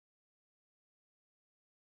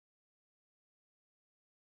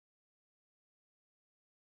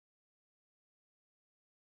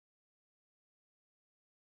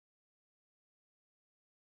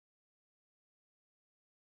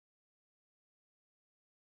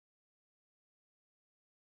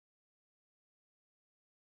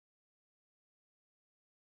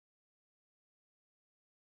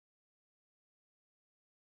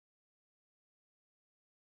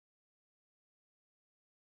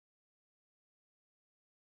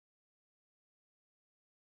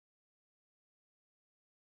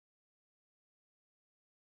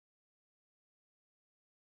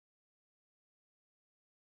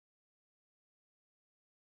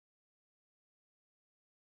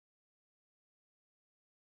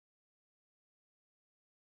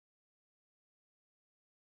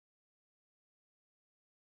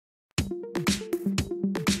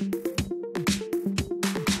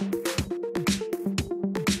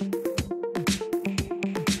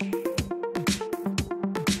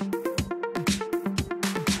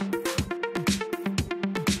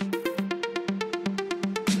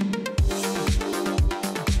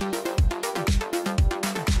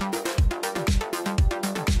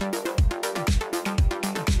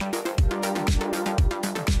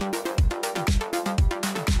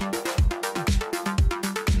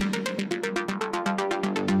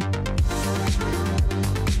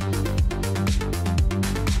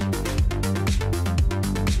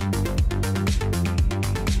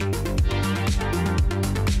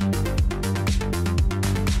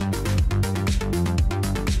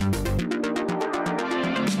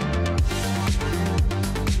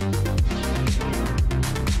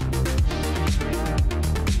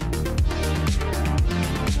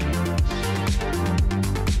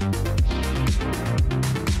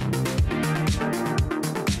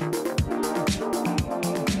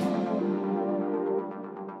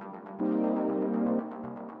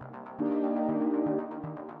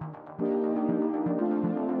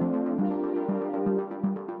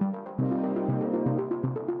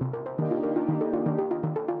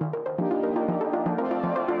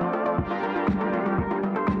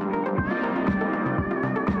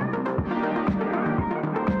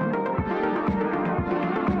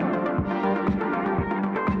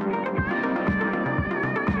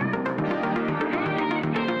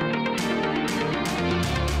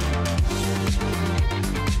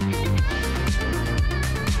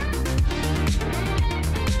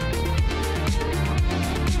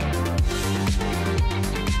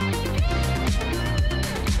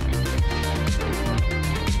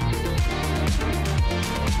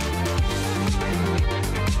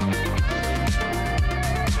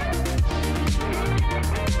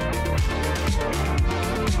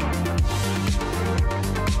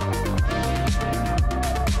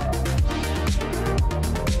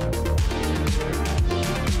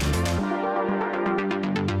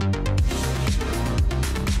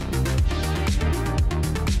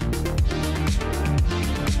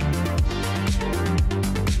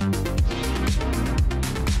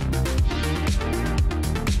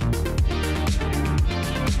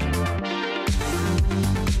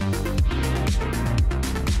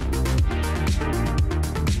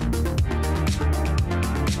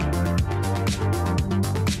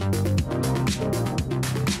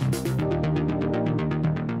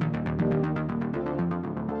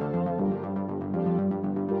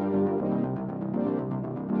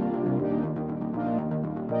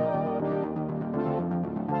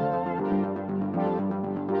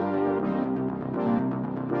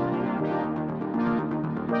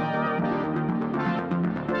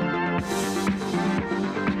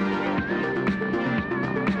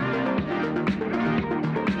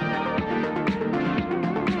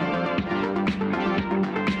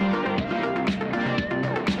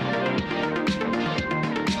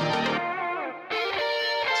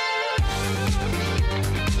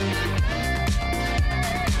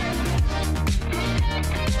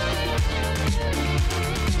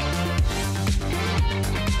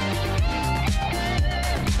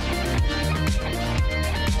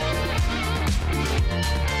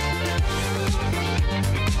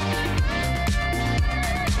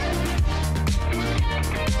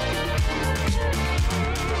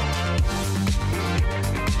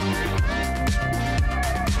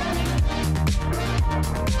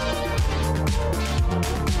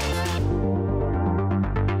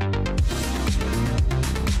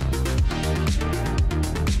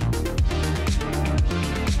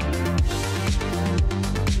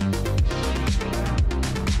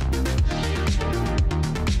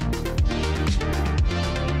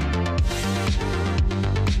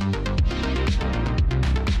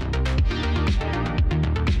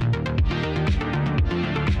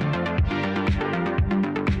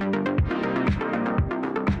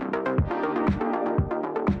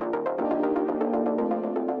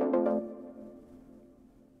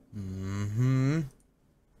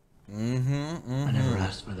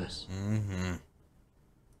Russ. Mm-hmm.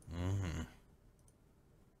 Mm-hmm.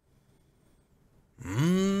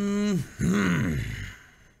 Mm-hmm.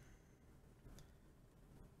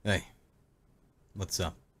 Hey, what's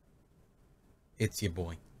up? It's your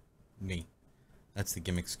boy, me. That's the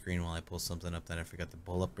gimmick screen while I pull something up that I forgot to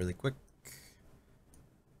pull up really quick.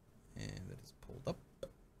 And that is pulled up.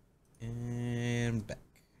 And back.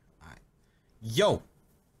 Alright. Yo!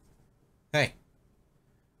 Hey.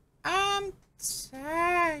 I'm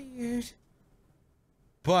tired.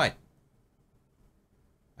 But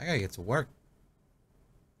I gotta get to work.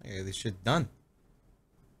 I gotta get this shit done.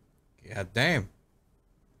 God damn.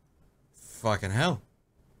 Fucking hell.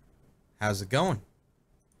 How's it going?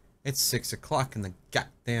 It's 6 o'clock in the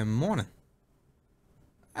goddamn morning.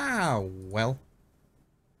 Ah, well.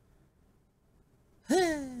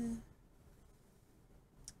 Hey.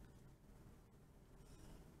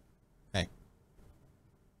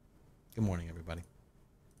 Good morning, everybody.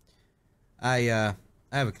 I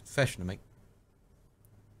have a confession to make.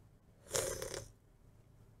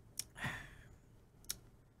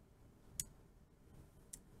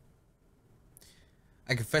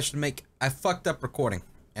 I fucked up recording,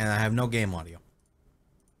 and I have no game audio.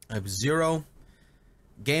 I have 0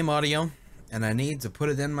 game audio, and I need to put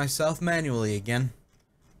it in myself manually again,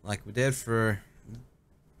 like we did for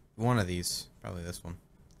one of these, probably this one.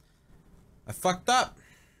 I fucked up.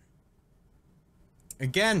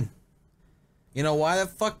 Again. You know why that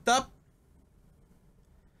fucked up?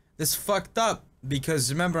 This fucked up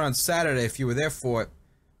because remember on Saturday, if you were there for it,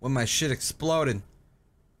 when my shit exploded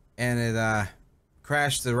and it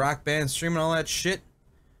crashed the Rock Band stream and all that shit.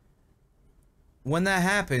 When that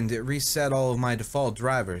happened, it reset all of my default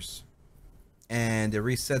drivers. And it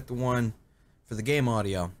reset the one for the game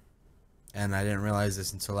audio. And I didn't realize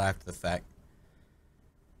this until after the fact.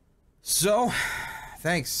 So,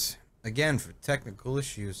 thanks again for technical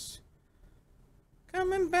issues.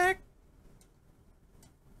 Coming back.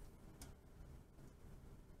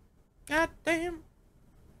 God damn.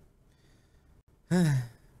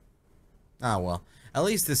 Ah, well. At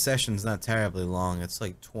least this session's not terribly long. It's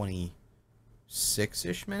like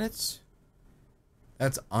 26-ish minutes.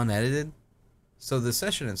 That's unedited. So the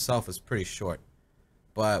session itself is pretty short.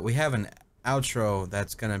 But we have an outro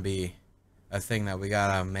that's gonna be a thing that we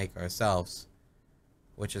gotta make ourselves.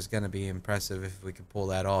 Which is gonna be impressive if we can pull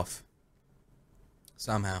that off.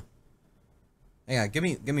 Somehow. Hang on, give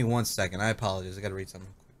me 1 second. I apologize. I gotta read something.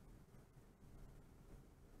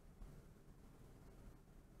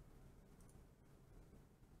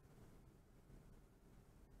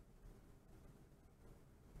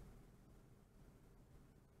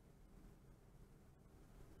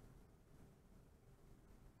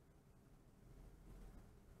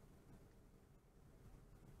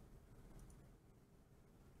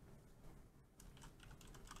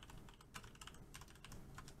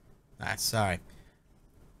 Ah, sorry.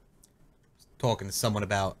 Talking to someone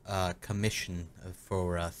about commission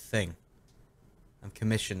for a thing. I'm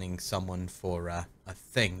commissioning someone for a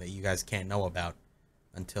thing that you guys can't know about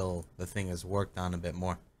until the thing is worked on a bit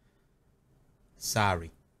more. Sorry.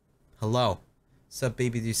 Hello. Sup,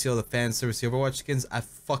 baby? Do you see all the fan service Overwatch skins? I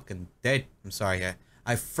fucking dead. I'm sorry.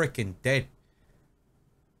 I freaking dead.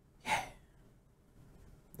 Yeah.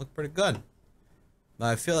 Look pretty good. But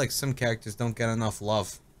I feel like some characters don't get enough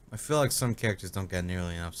love. I feel like some characters don't get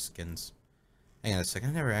nearly enough skins. Hang on a second,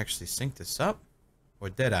 I never actually synced this up. Or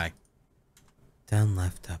did I? Down,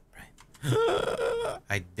 left, up, right.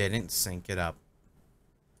 I didn't sync it up.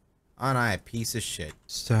 Aren't I a piece of shit?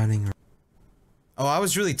 Starting. Oh, I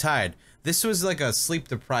was really tired. This was like a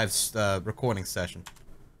sleep-deprived recording session.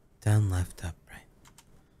 Down, left, up, right.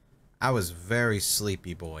 I was very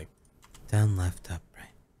sleepy, boy. Down, left, up,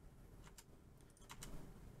 right.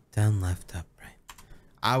 Down, left, up, right.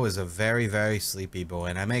 I was a very, very sleepy boy,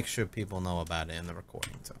 and I make sure people know about it in the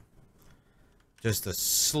recording, too. Just the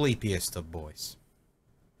sleepiest of boys.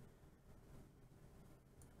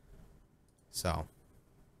 So,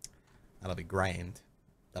 that'll be grand.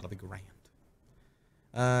 That'll be grand.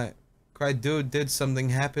 Cry dude, did something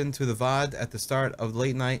happen to the VOD at the start of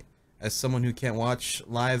late night? As someone who can't watch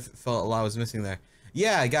live, felt a lot was missing there.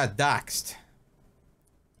 Yeah, I got doxxed.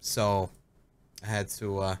 So, I had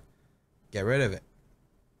to, get rid of it.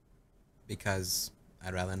 Because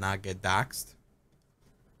I'd rather not get doxxed.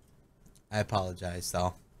 I apologize,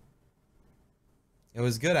 though. It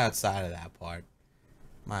was good outside of that part.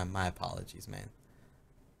 My apologies, man.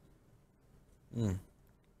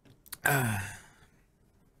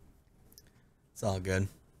 It's all good.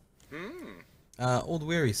 Old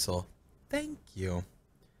Weary Soul. Thank you.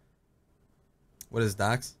 What is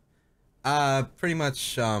dox? Pretty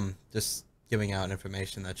much, just giving out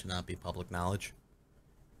information that should not be public knowledge.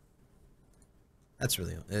 That's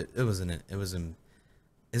really it was an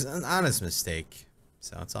honest mistake,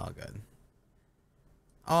 so it's all good.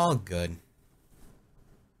 All good.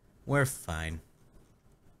 We're fine.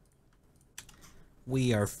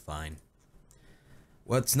 We are fine.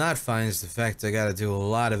 What's not fine is the fact I gotta do a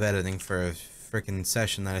lot of editing for a freaking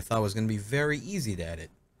session that I thought was gonna be very easy to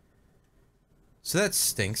edit. So that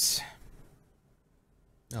stinks.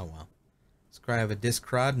 Oh well. Does Cry have a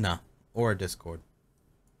Discord? No. Or a Discord.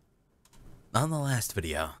 On the last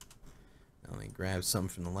video. Let me grab something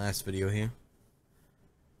from the last video here.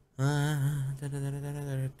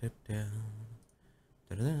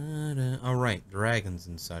 Alright, dragons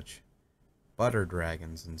and such. Butter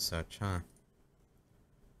dragons and such, huh?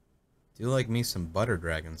 Do you like me some butter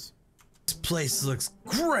dragons? This place looks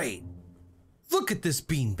great! Look at this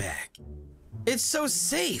beanbag! It's so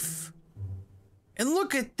safe! And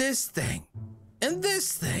look at this thing! And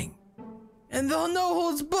this thing! And the no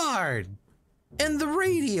holds barred! And the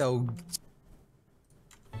radio!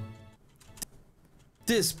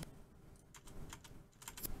 This...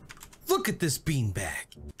 Look at this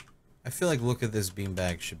beanbag! I feel like look at this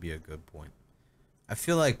beanbag should be a good point. I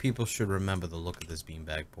feel like people should remember the look at this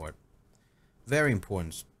beanbag part. Very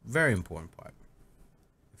important part.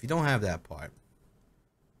 If you don't have that part,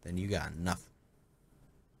 then you got nothing.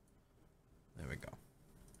 There we go.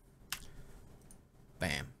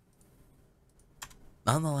 Bam.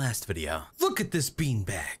 On the last video. Look at this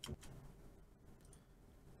beanbag!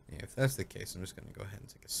 Yeah, if that's the case, I'm just gonna go ahead and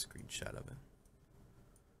take a screenshot of it.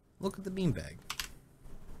 Look at the beanbag.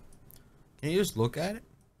 Can you just look at it?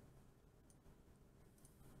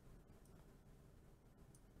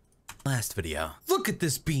 Last video. Look at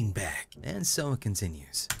this beanbag! And so it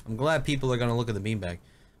continues. I'm glad people are gonna look at the beanbag.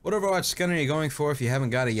 What Overwatch skin are you going for if you haven't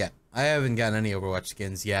got it yet? I haven't gotten any Overwatch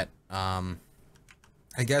skins yet. I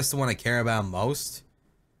guess the one I care about most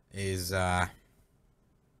is, The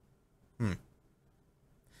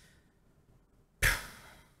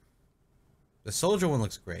Soldier one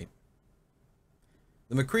looks great.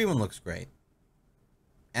 The McCree one looks great.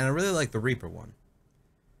 And I really like the Reaper one.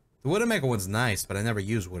 The Widowmaker one's nice, but I never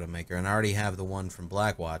use Widowmaker, and I already have the one from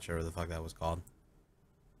Blackwatch, or whatever the fuck that was called.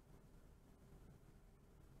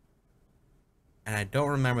 And I don't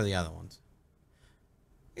remember the other ones.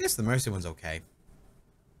 I guess the Mercy one's okay.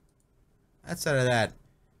 Outside of that,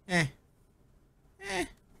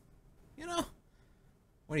 you know.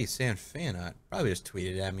 What are you saying, fan art? Probably just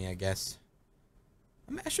tweeted at me, I guess.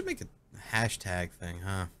 I mean, I should make a hashtag thing,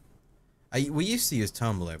 huh? We used to use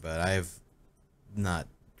Tumblr, but I've not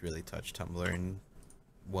really touched Tumblr in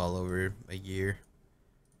well over a year.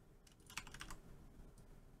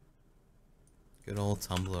 Good old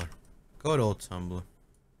Tumblr. Good old Tumblr.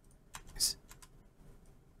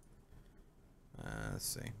 Let's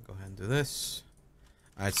see. Go ahead and do this.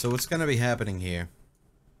 Alright, so what's gonna be happening here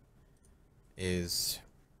is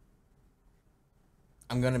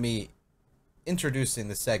I'm gonna be introducing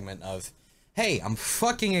the segment of, hey, I'm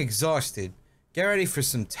fucking exhausted. Get ready for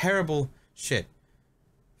some terrible shit.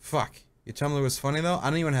 Fuck. Your Tumblr was funny though? I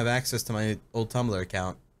don't even have access to my old Tumblr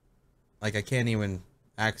account. Like, I can't even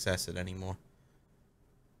access it anymore.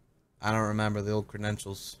 I don't remember the old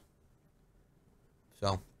credentials.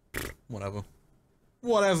 So, whatever.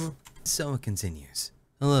 Whatever. So it continues.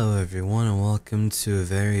 Hello everyone and welcome to a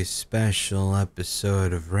very special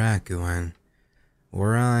episode of Rakuen,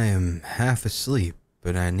 where I am half asleep,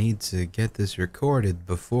 but I need to get this recorded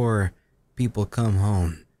before people come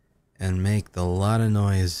home and make a lot of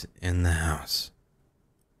noise in the house.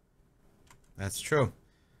 That's true.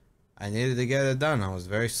 I needed to get it done. I was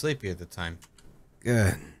very sleepy at the time.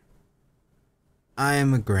 Good. I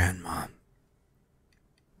am a grandma.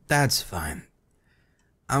 That's fine.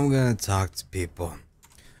 I'm gonna talk to people.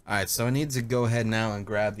 Alright, so I need to go ahead now and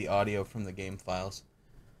grab the audio from the game files.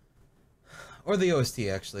 Or the OST,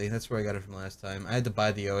 actually. That's where I got it from last time. I had to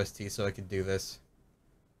buy the OST so I could do this.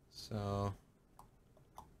 So...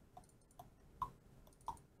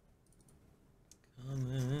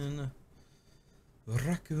 come in.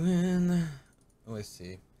 Rakuen.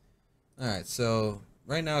 OST. Alright, so...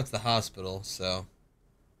 right now it's the hospital, so...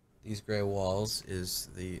 these gray walls is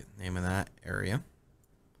the name of that area.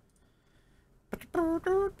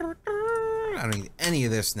 I don't need any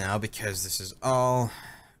of this now because this is all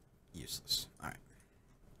useless. Alright.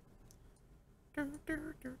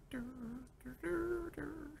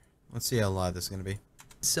 Let's see how loud this is going to be.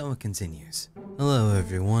 So it continues. Hello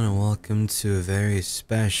everyone and welcome to a very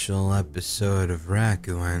special episode of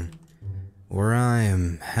Rakuen, where I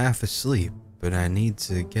am half asleep, but I need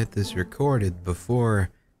to get this recorded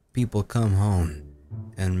before people come home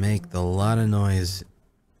and make a lot of noise.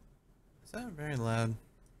 Is that very loud?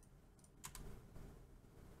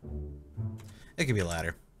 It could be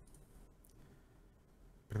louder.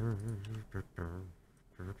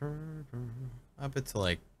 Up it to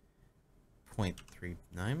like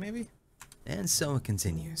 0.39 maybe? And so it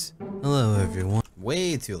continues. Hello everyone.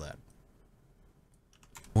 Way too loud.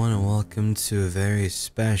 And welcome to a very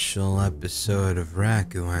special episode of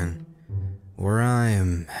Rakuen, where I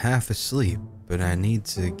am half asleep, but I need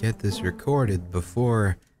to get this recorded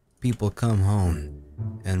before people come home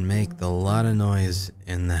and make a lot of noise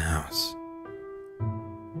in the house.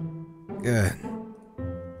 Good.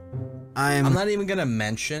 I'm not even gonna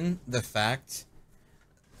mention the fact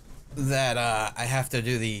that I have to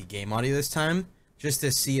do the game audio this time, just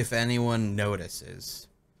to see if anyone notices.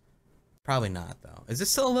 Probably not, though. Is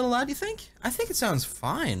this still a little loud, you think? I think it sounds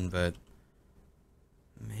fine, but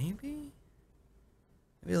maybe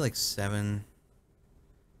like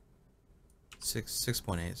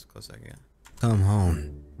 6.8 is close I get. Come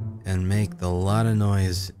home and make a lot of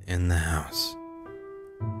noise in the house.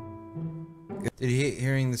 Did you hate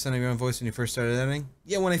hearing the sound of your own voice when you first started editing?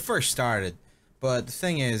 Yeah, when I first started. But the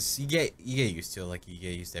thing is, you get used to it, like you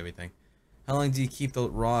get used to everything. How long do you keep the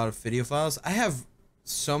raw video files? I have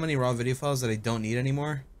so many raw video files that I don't need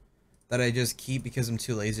anymore, that I just keep because I'm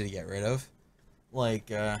too lazy to get rid of. Like,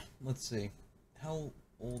 let's see. How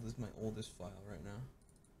old is my oldest file right now?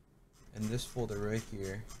 In this folder right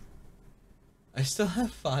here. I still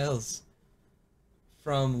have files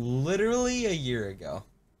from literally a year ago.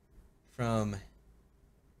 From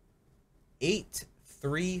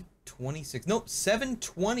 8/3/26. Nope,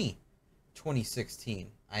 7/20/2016.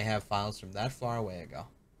 I have files from that far away ago.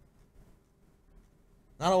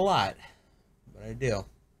 Not a lot, but I do.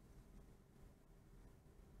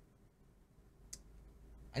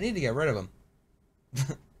 I need to get rid of them.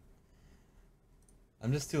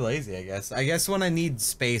 I'm just too lazy, I guess. I guess when I need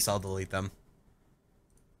space, I'll delete them.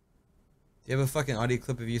 Do you have a fucking audio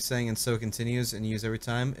clip of you saying "and so it continues" and use every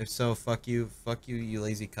time? If so, fuck you, you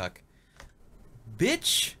lazy cuck.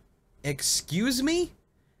 Bitch! Excuse me?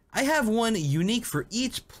 I have one unique for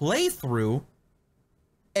each playthrough.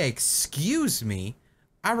 Excuse me?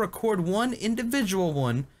 I record one individual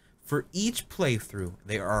one for each playthrough.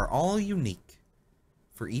 They are all unique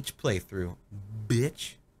for each playthrough.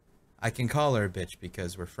 Bitch. I can call her a bitch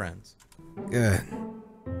because we're friends. Good.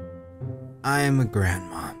 I am a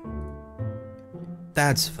grandma.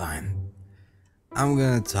 That's fine. I'm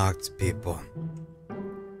gonna talk to people.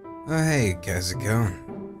 Oh hey, Kazuko.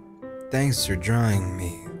 Thanks for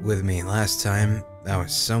drawing with me last time. That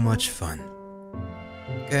was so much fun.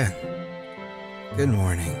 Good. Good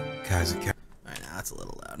morning, Kazuko. Alright, now that's a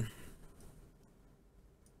little loud.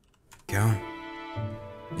 Go.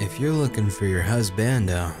 If you're looking for your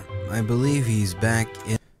husbando, I believe he's back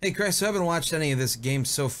in. Hey Chris, I haven't watched any of this game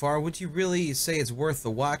so far. Would you really say it's worth the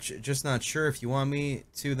watch? Just not sure. If you want me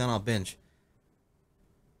to, then I'll binge.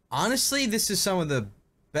 Honestly, this is some of the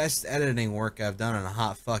best editing work I've done in a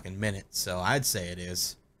hot fucking minute, so I'd say it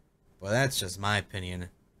is. But that's just my opinion,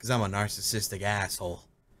 because I'm a narcissistic asshole.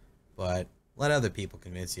 But let other people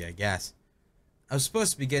convince you, I guess. I was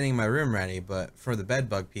supposed to be getting my room ready, but for the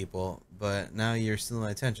bedbug people, but now you're stealing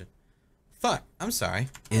my attention. Fuck, I'm sorry.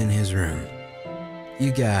 In his room.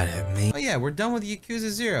 You got it, me. Oh yeah, we're done with Yakuza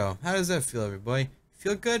 0. How does that feel, everybody?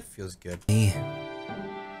 Feel good? Feels good.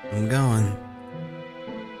 I'm going.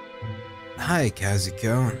 Hi,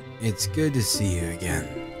 Kazuko. It's good to see you again.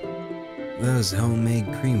 Those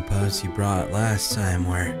homemade cream puffs you brought last time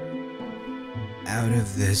were out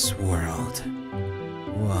of this world.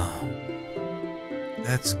 Whoa.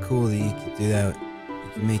 That's cool that you can do that. You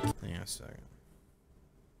can make. Hang on a second.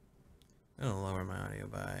 I'm gonna lower my audio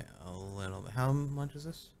by a little bit. How much is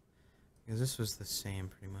this? Because this was the same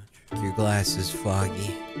pretty much. Your glasses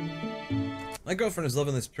foggy. My girlfriend is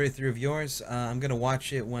loving this playthrough of yours. I'm gonna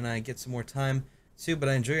watch it when I get some more time too, but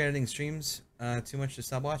I enjoy editing streams too much to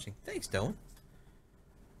stop watching. Thanks, Dylan.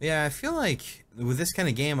 Yeah, I feel like with this kind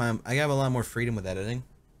of game, I have a lot more freedom with editing,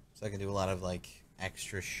 so I can do a lot of like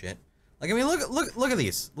extra shit. Like, I mean, look at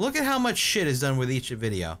these. Look at how much shit is done with each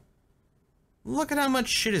video. Look at how much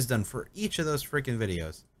shit is done for each of those freaking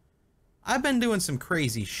videos. I've been doing some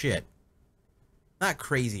crazy shit. Not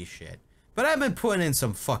crazy shit, but I've been putting in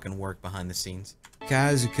some fucking work behind the scenes.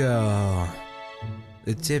 Kazuko,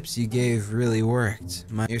 the tips you gave really worked.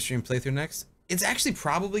 Your stream playthrough next? It's actually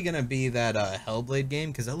probably gonna be that Hellblade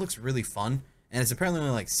game, because that looks really fun, and it's apparently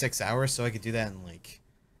only like 6 hours, so I could do that in like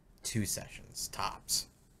 2 sessions tops.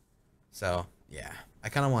 So yeah, I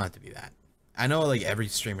kind of want it to be that. I know like every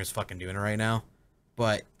streamer's fucking doing it right now,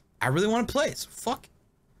 but I really want to play it, so fuck it.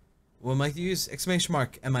 What mic do you use? Exclamation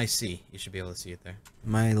mark MIC. You should be able to see it there.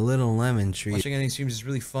 My little lemon tree. Watching any streams is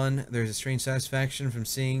really fun. There's a strange satisfaction from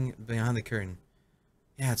seeing behind the curtain.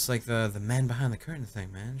 Yeah, it's like the man behind the curtain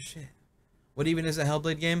thing, man. Shit. What even is a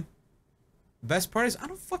Hellblade game? Best part is, I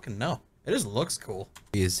don't fucking know. It just looks cool.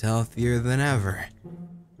 He is healthier than ever.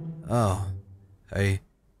 Oh. Hey.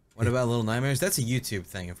 What about Little Nightmares? That's a YouTube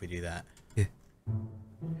thing if we do that. Yeah.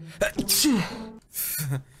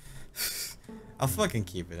 I'll fucking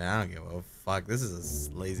keep it. I don't give a fuck. This is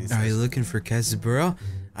a lazy Are session. you looking for Kesaburo?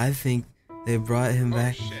 I think they brought him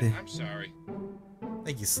back. Oh shit, I'm sorry.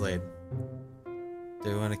 Thank you, Slade. Do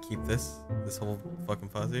we want to keep this whole fucking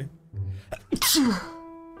pause here?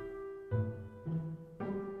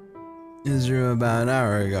 This room about an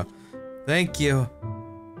hour ago. Thank you.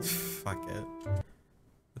 Fuck it.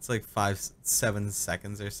 It's like 7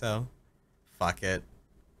 seconds or so. Fuck it.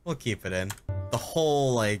 We'll keep it in. The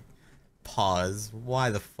whole, like, pause. Why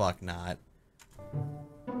the fuck not?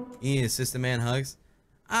 You need an assistant man hugs?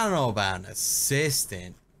 I don't know about an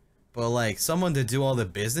assistant. But, like, someone to do all the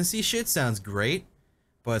businessy shit sounds great.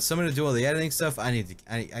 But someone to do all the editing stuff, I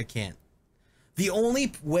can't. The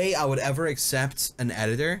only way I would ever accept an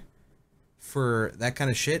editor for that kind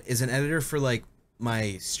of shit is an editor for, like,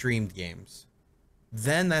 my streamed games.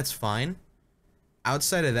 Then that's fine.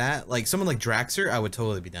 Outside of that, like, someone like Draxer, I would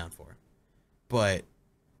totally be down for. But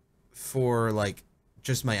for, like,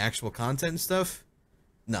 just my actual content and stuff,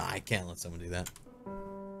 nah, I can't let someone do that.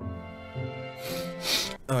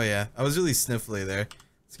 Oh, yeah. I was really sniffly there.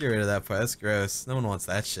 Let's get rid of that part. That's gross. No one wants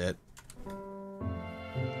that shit.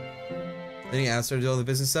 Then you ask her to do all the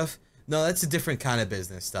business stuff? No, that's a different kind of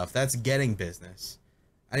business stuff. That's getting business.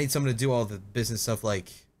 I need someone to do all the business stuff like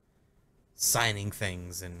signing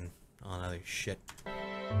things and all that other shit.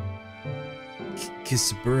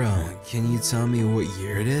 Kesaburo, can you tell me what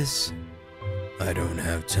year it is? I don't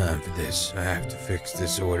have time for this. I have to fix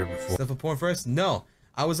this order before. Stuff a porn for us? No.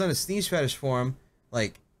 I was on a sneeze fetish forum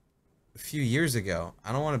like a few years ago.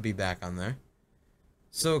 I don't want to be back on there.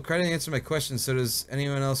 So, Credit answered my question, so does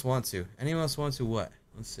anyone else want to? Anyone else want to what?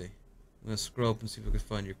 Let's see. I'm gonna scroll up and see if I can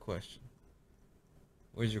find your question.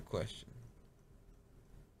 Where's your question?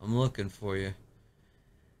 I'm looking for you.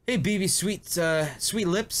 Hey, BB Sweet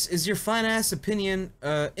Lips, in your fine ass opinion,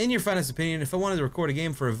 if I wanted to record a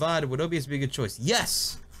game for a VOD, would OBS be a good choice?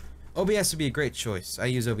 Yes! OBS would be a great choice. I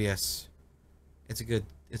use OBS. It's a good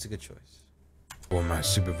choice. Before my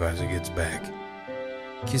supervisor gets back.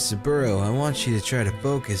 Kesaburo, I want you to try to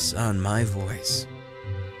focus on my voice.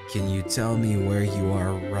 Can you tell me where you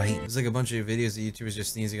are right? There's like a bunch of videos of YouTubers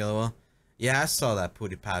just sneezing LOL. Yeah, I saw that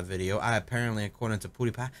PewDiePie video. I apparently, according to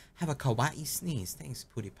PewDiePie, have a kawaii sneeze. Thanks,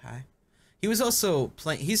 PewDiePie. He was also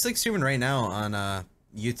playing. He's like streaming right now on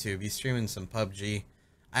YouTube. He's streaming some PUBG.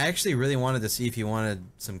 I actually really wanted to see if he wanted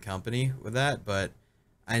some company with that, but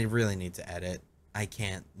I really need to edit. I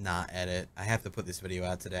can't not edit. I have to put this video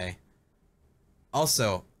out today.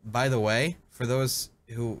 Also, by the way, for those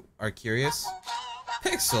who are curious,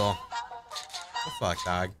 Pixel. The fuck,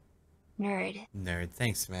 dog. Nerd.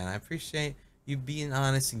 Thanks, man. I appreciate you being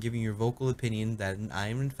honest and giving your vocal opinion that I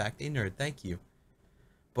am in fact a nerd. Thank you.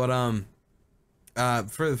 But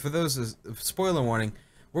for those, spoiler warning,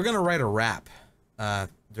 we're gonna write a rap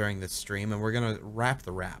during this stream, and we're gonna rap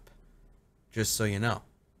the rap. Just so you know.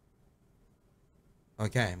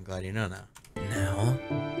 Okay, I'm glad you know now. Now?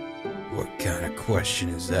 What kind of question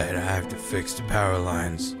is that? I have to fix the power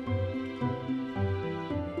lines.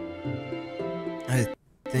 I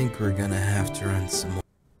think we're gonna have to run some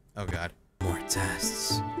more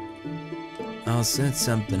tests. I'll set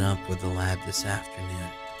something up with the lab this afternoon.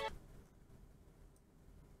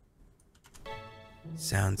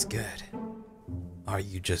 Sounds good. Are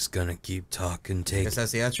you just gonna keep talking, Guess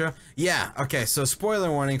that's the outro? Yeah, okay, so spoiler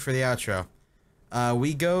warning for the outro.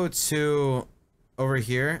 We go to over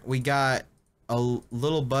here. We got a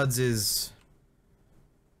Little Buds'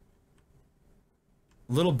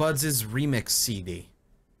 remix CD.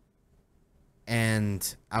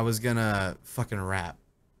 And I was gonna fucking rap.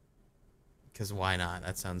 Cause why not?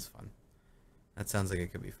 That sounds fun. That sounds like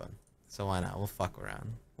it could be fun. So why not? We'll fuck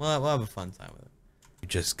around. We'll have a fun time with it. You're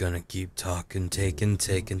just gonna keep talking, talking,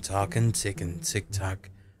 tick-tock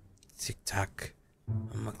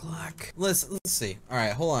on my clock. Let's see.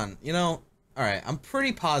 Alright, hold on. You know, alright, I'm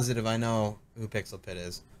pretty positive I know who Pixel Pit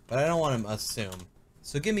is, but I don't want to assume.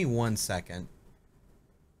 So give me 1 second.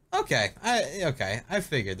 Okay, I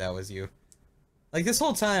figured that was you. Like, this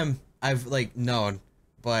whole time, I've, like, known,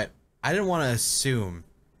 but I didn't want to assume.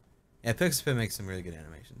 Yeah, Pixel Pit makes some really good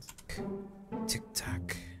animations.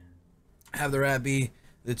 Tick-tock. Have the rap be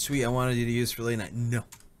the tweet I wanted you to use for late night. No.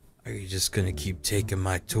 Are you just gonna keep taking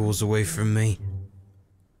my tools away from me?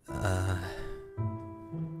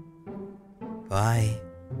 Bye.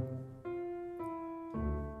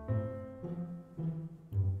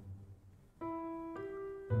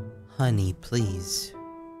 Honey, please.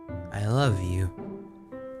 I love you.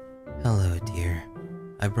 Hello, dear.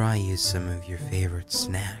 I brought you some of your favorite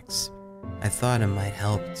snacks. I thought it might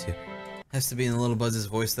help to... Has to be in the little Buzz's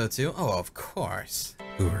voice though too? Oh, of course.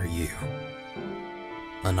 Who are you?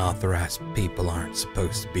 Unauthorized people aren't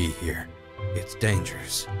supposed to be here. It's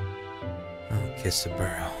dangerous. Oh, kiss a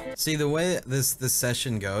burrow. See, the way this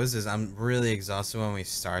session goes is I'm really exhausted when we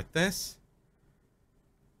start this.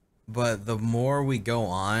 But the more we go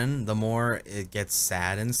on, the more it gets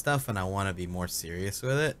sad and stuff, and I want to be more serious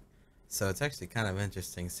with it. So it's actually kind of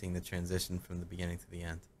interesting seeing the transition from the beginning to the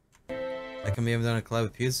end. That can be done a collab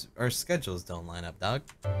with Pews. Our schedules don't line up, dog.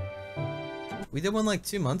 We did one like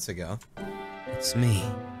 2 months ago. It's me.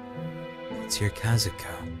 It's your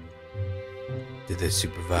Kazuko. Did the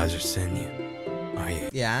supervisor send you? Are you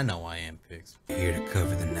Yeah, I know I am, Pigs. here to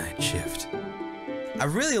cover the night shift? I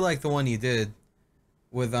really like the one you did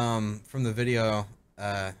with from the video.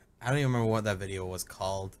 I don't even remember what that video was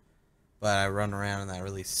called, but I run around in that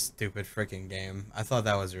really stupid freaking game. I thought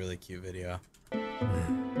that was a really cute video.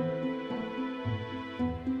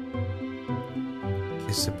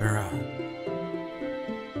 Kiss a burrow.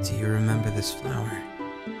 Do you remember this flower?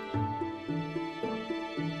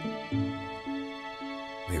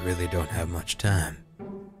 We really don't have much time.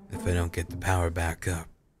 If I don't get the power back up,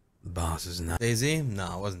 the boss is not... Daisy?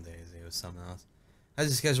 No, it wasn't Daisy. It was something else. How's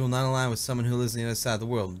your schedule not align with someone who lives on the other side of the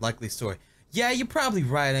world? Likely story. Yeah, you're probably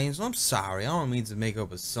right, Angel. I'm sorry. I don't mean to make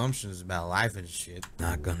up assumptions about life and shit.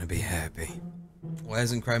 Not gonna be happy. Why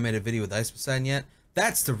hasn't Cry made a video with Ice Poseidon yet?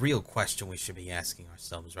 That's the real question we should be asking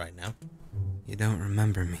ourselves right now. You don't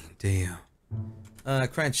remember me, do you?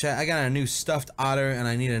 Cry and chat, I got a new stuffed otter and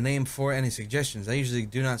I need a name for it. Any suggestions? I usually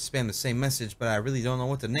do not spam the same message, but I really don't know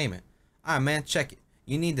what to name it. Alright, man, check it.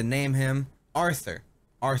 You need to name him Arthur.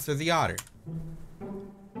 Arthur the Otter.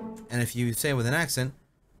 And if you say it with an accent,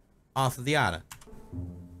 Arthur the Otter.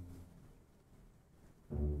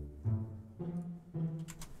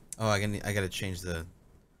 Oh, I gotta change the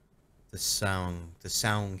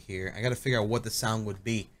sound here. I gotta figure out what the sound would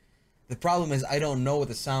be. The problem is I don't know what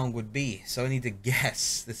the sound would be, so I need to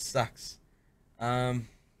guess. This sucks. Fuck.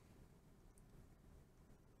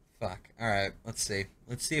 Alright, let's see.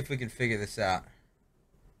 Let's see if we can figure this out.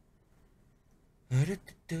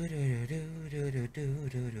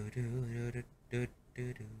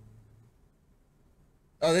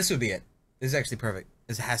 Oh, this would be it. This is actually perfect.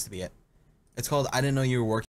 This has to be it. It's called I Didn't Know You Were Working.